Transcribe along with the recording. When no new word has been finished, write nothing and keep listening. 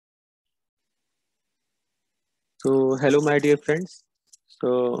So hello my dear friends.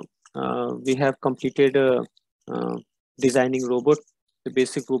 So we have completed uh, designing robot, the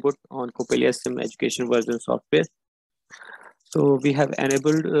basic robot on CoppeliaSim education version software. So we have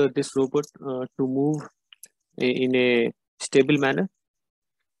enabled this robot to move in a stable manner.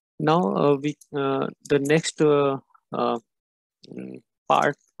 Now we the next uh,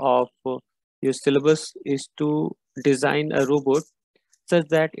 part of your syllabus is to design a robot such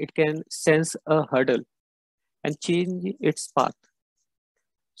that it can sense a hurdle and change its path.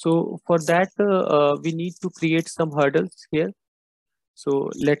 So for that, we need to create some hurdles here. So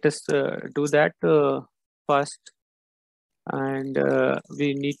let us do that first. And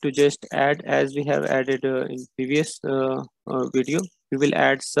we need to just add, as we have added in previous video, we will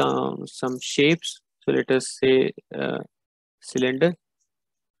add some shapes. So let us say cylinder.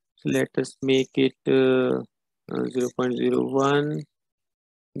 So let us make it 0.01.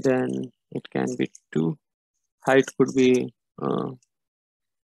 Then it can be 2. Height could be little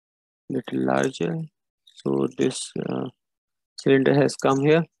larger. So this cylinder has come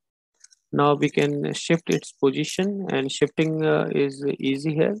here. Now we can shift its position, and shifting is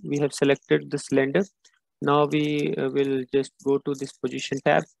easy here. We have selected the cylinder. Now we will just go to this position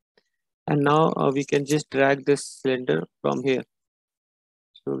tab, and now we can just drag this cylinder from here.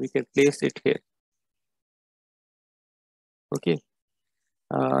 So we can place it here. Okay.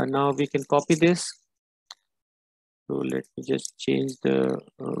 Now we can copy this. So let me just change the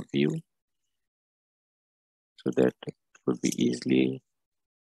view so that it could be easily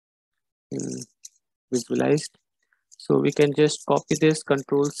visualized. So we can just copy this,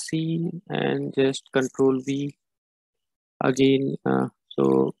 Control C and just Control V again.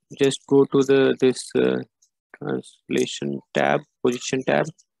 So just go to this translation tab, position tab,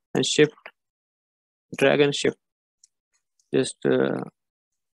 and shift, drag and shift. Just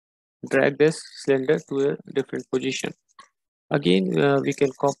drag this cylinder to a different position. Again, we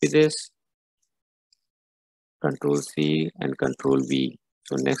can copy this, Control C and Control V.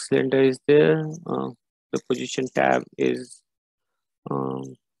 So next cylinder is there. The position tab is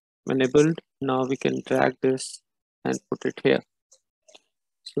enabled. Now we can drag this and put it here.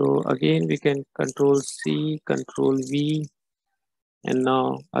 So again we can Control C, Control V, and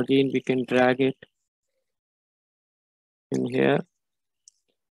now again we can drag it in here.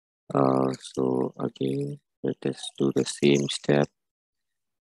 So again let us do the same step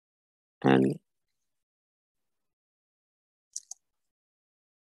and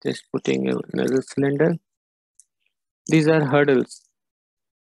just putting another cylinder. These are hurdles.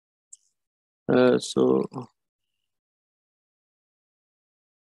 So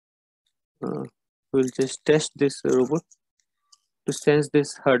we'll just test this robot to sense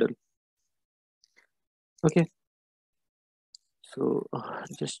this hurdle. Okay. So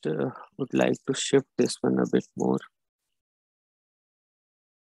just would like to shift this one a bit more.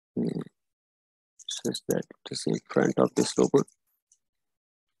 Such that it is in front of this robot.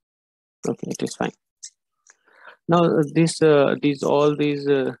 Okay, it is fine. Now these cylinder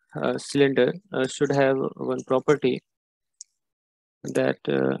should have one property that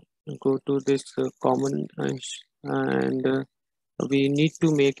go to this common and we need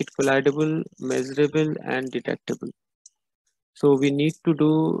to make it collidable, measurable, and detectable. So we need to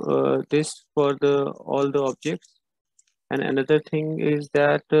do this for all the objects. And another thing is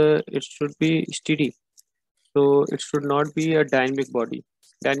that it should be steady. So it should not be a dynamic body.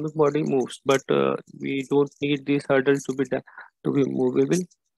 Dynamic body moves, but we don't need this hurdle to be movable.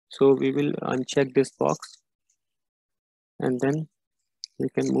 So we will uncheck this box, and then we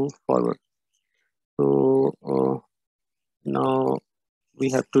can move forward. So now we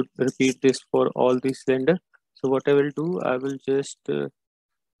have to repeat this for all these cylinder. So what I will do, I will just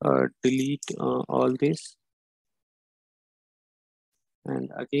delete all this,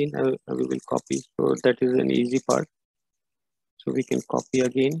 and again we will copy. So that is an easy part. So we can copy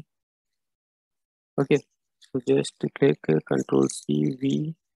again. Okay, so just click Control C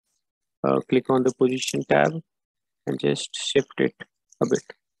V, click on the position tab and just shift it a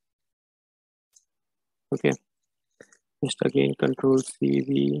bit. Okay, just again Control C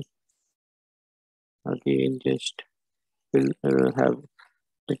V, again just will have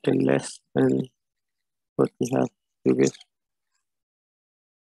little less than what we have previously.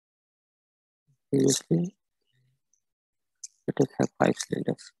 Let us have 5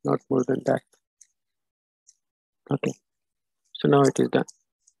 cylinders, not more than that. Okay, so now it is done.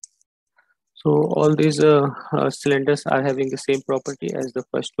 So all these cylinders are having the same property as the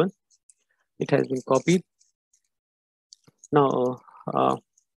first one. It has been copied. Now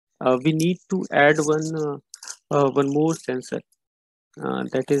we need to add one more sensor,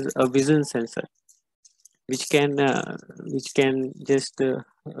 that is a vision sensor. which can just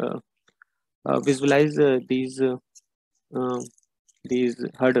visualize uh, these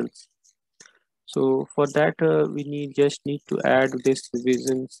hurdles. So for that, we just need to add this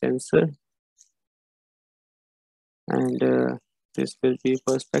vision sensor, and this will be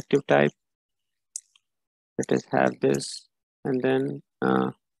perspective type. Let us have this, and then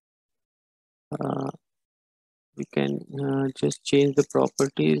we can just change the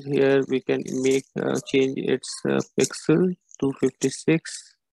properties here. We can make change its pixel to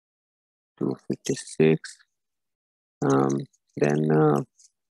 56 to 56. Then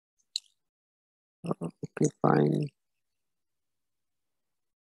okay, fine.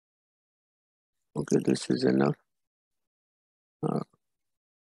 Okay, this is enough.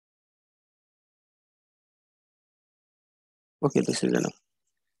 Okay, this is enough.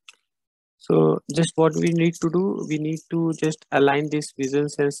 So just what we need to do, we need to just align this vision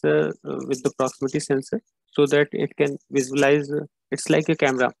sensor with the proximity sensor so that it can visualize. It's like a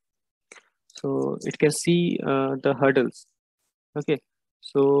camera, so it can see the hurdles. Okay,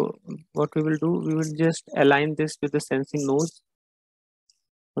 so what we will do, we will just align this with the sensing nose.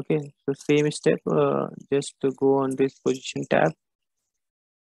 Okay, so same step, just to go on this position tab.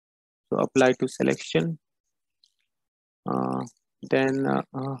 So apply to selection. Then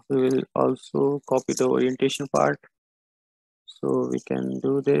we will also copy the orientation part. So we can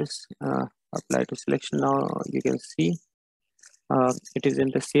do this, apply to selection. Now you can see it is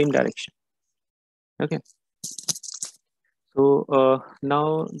in the same direction. Okay. So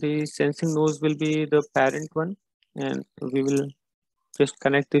now the sensing nose will be the parent one, and we will just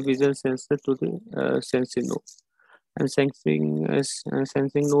connect the visual sensor to the sensing node. And sensing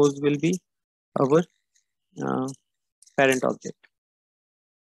nose will be our parent object.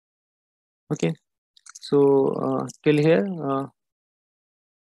 Okay. So till here,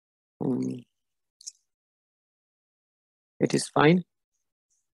 it is fine.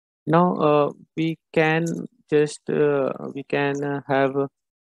 Now we can just have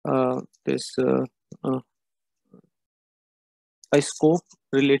this a scope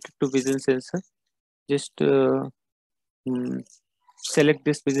related to vision sensor. Just select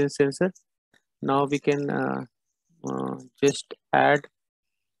this vision sensor. Now we can just add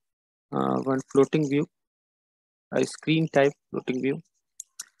one floating view, a screen type floating view.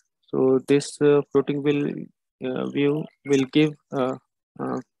 So this floating view will give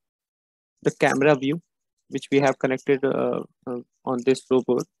the camera view, which we have connected on this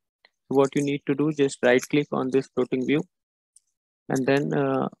robot. What you need to do, just right click on this floating view, and then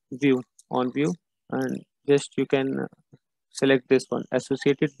view, and just you can select this one,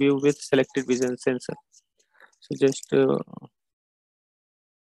 associated view with selected vision sensor. So just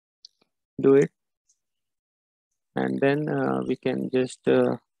do it, and then we can just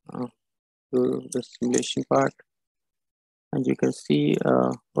do the simulation part, and you can see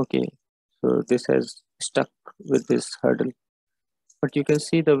okay, so this has stuck with this hurdle, but you can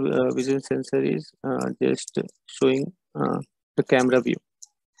see the vision sensor is just showing the camera view.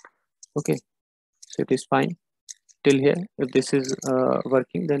 Okay, so it is fine till here. If this is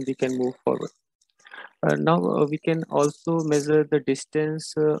working, then we can move forward. Now we can also measure the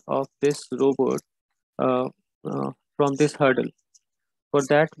distance of this robot uh, from this hurdle. For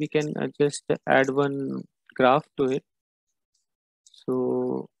that, we can just add one graph to it.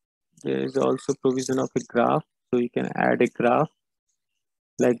 So there is also provision of a graph. So you can add a graph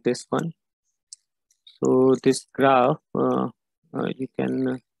like this one. So this graph, you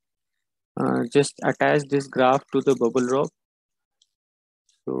can just attach this graph to the bubble wrap.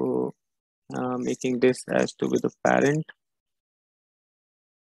 So making this as to be the parent.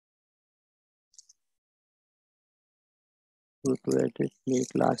 Go to edit,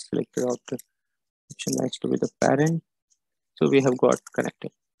 make last selected object as to be the parent. So we have got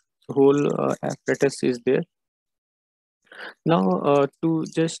connected. So whole apparatus is there. Now to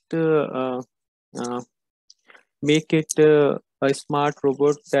just make it a smart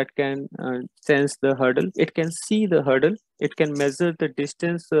robot that can sense the hurdle. It can see the hurdle. It can measure the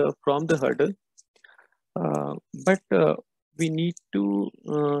distance from the hurdle. But we need to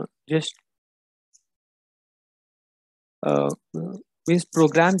just means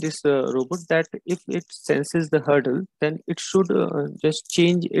program this robot that if it senses the hurdle, then it should just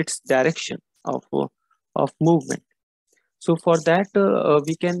change its direction of movement. So for that,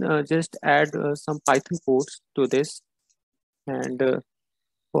 we can just add some Python codes to this, and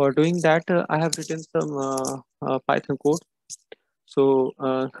for doing that, I have written some Python code. So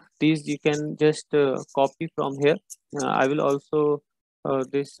these you can just copy from here. I will also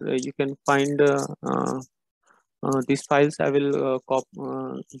this you can find these files. I will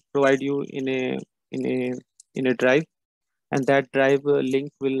provide you in a in a drive, and that drive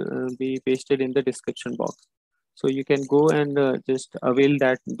link will be pasted in the description box. So you can go and just avail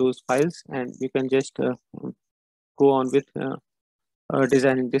those files, and you can just go on with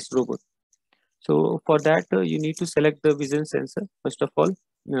designing this robot. So for that, you need to select the vision sensor first of all,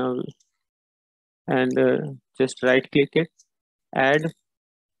 and just right click it, add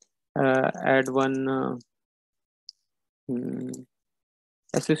one mm,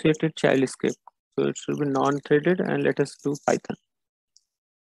 associated child script. So it should be non-threaded, and let us do Python.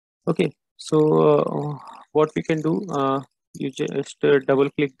 Okay, so what we can do, you just double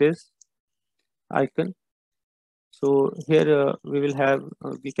click this icon. So here we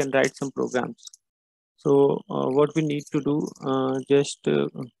can write some programs. So what we need to do, just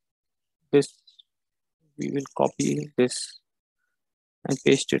this, we will copy this and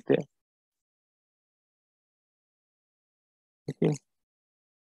paste it there. Okay,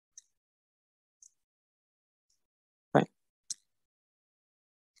 fine.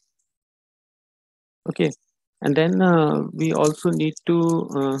 Okay, and then we also need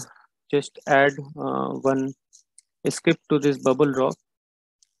to just add one script to this bubble wrap.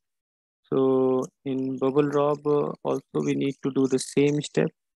 So in bubble wrap also we need to do the same step,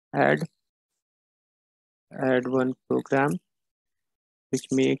 add one program which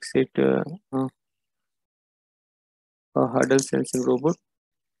makes it a hurdle sensing robot.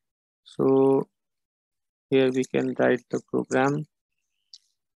 So here we can write the program.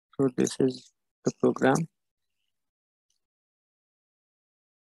 So this is the program.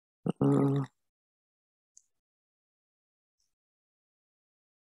 Uh,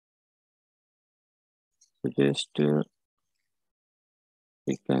 so just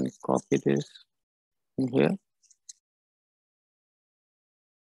we can copy this in here.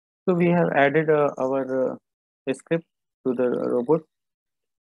 So we have added our script to the robot.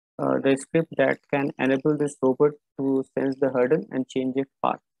 The script that can enable this robot to sense the hurdle and change its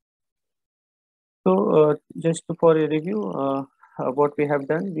path. So just for a review, what we have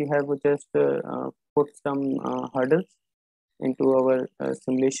done, we have just put some hurdles into our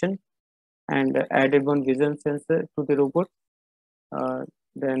simulation and added one vision sensor to the robot.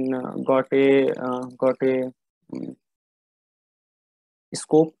 Then got a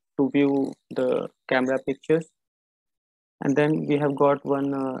scope to view the camera pictures, and then we have got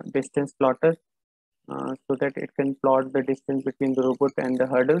one distance plotter so that it can plot the distance between the robot and the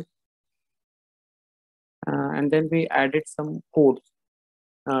hurdle. And then we added some codes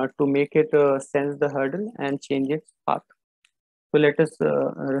to make it sense the hurdle and change its path. So let us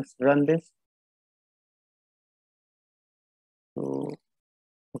run this. So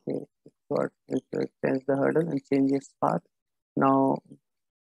okay, it sense the hurdle and change its path. Now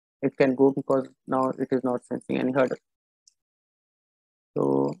it can go because now it is not sensing any hurdle.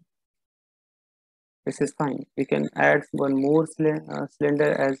 So this is fine. We can add one more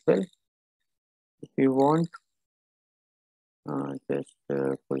cylinder as well if you want. Just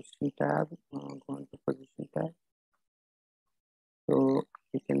position tab, go on to position tab. So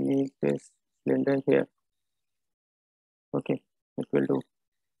we can make this cylinder here. Okay, it will do.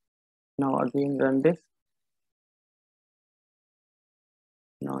 Now again run this.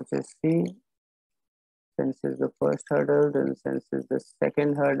 Now just see, senses the first hurdle, then senses the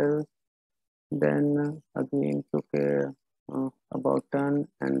second hurdle, then again took a about turn,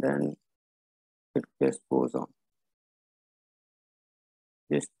 and then it just goes on.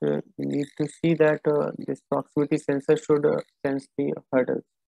 Just you need to see that this proximity sensor should sense the hurdles.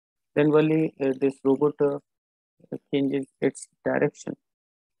 Then only this robot changes its direction.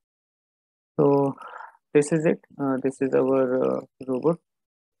 So this is it. This is our robot,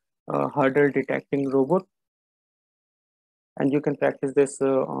 hurdle detecting robot, and you can practice this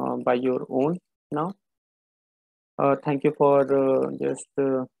by your own now. Thank you for just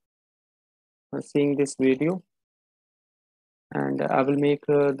seeing this video, and I will make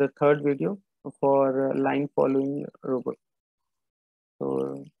the third video for line following robot.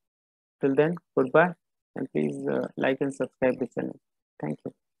 So till then, goodbye, and please like and subscribe the channel. Thank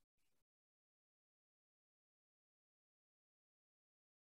you.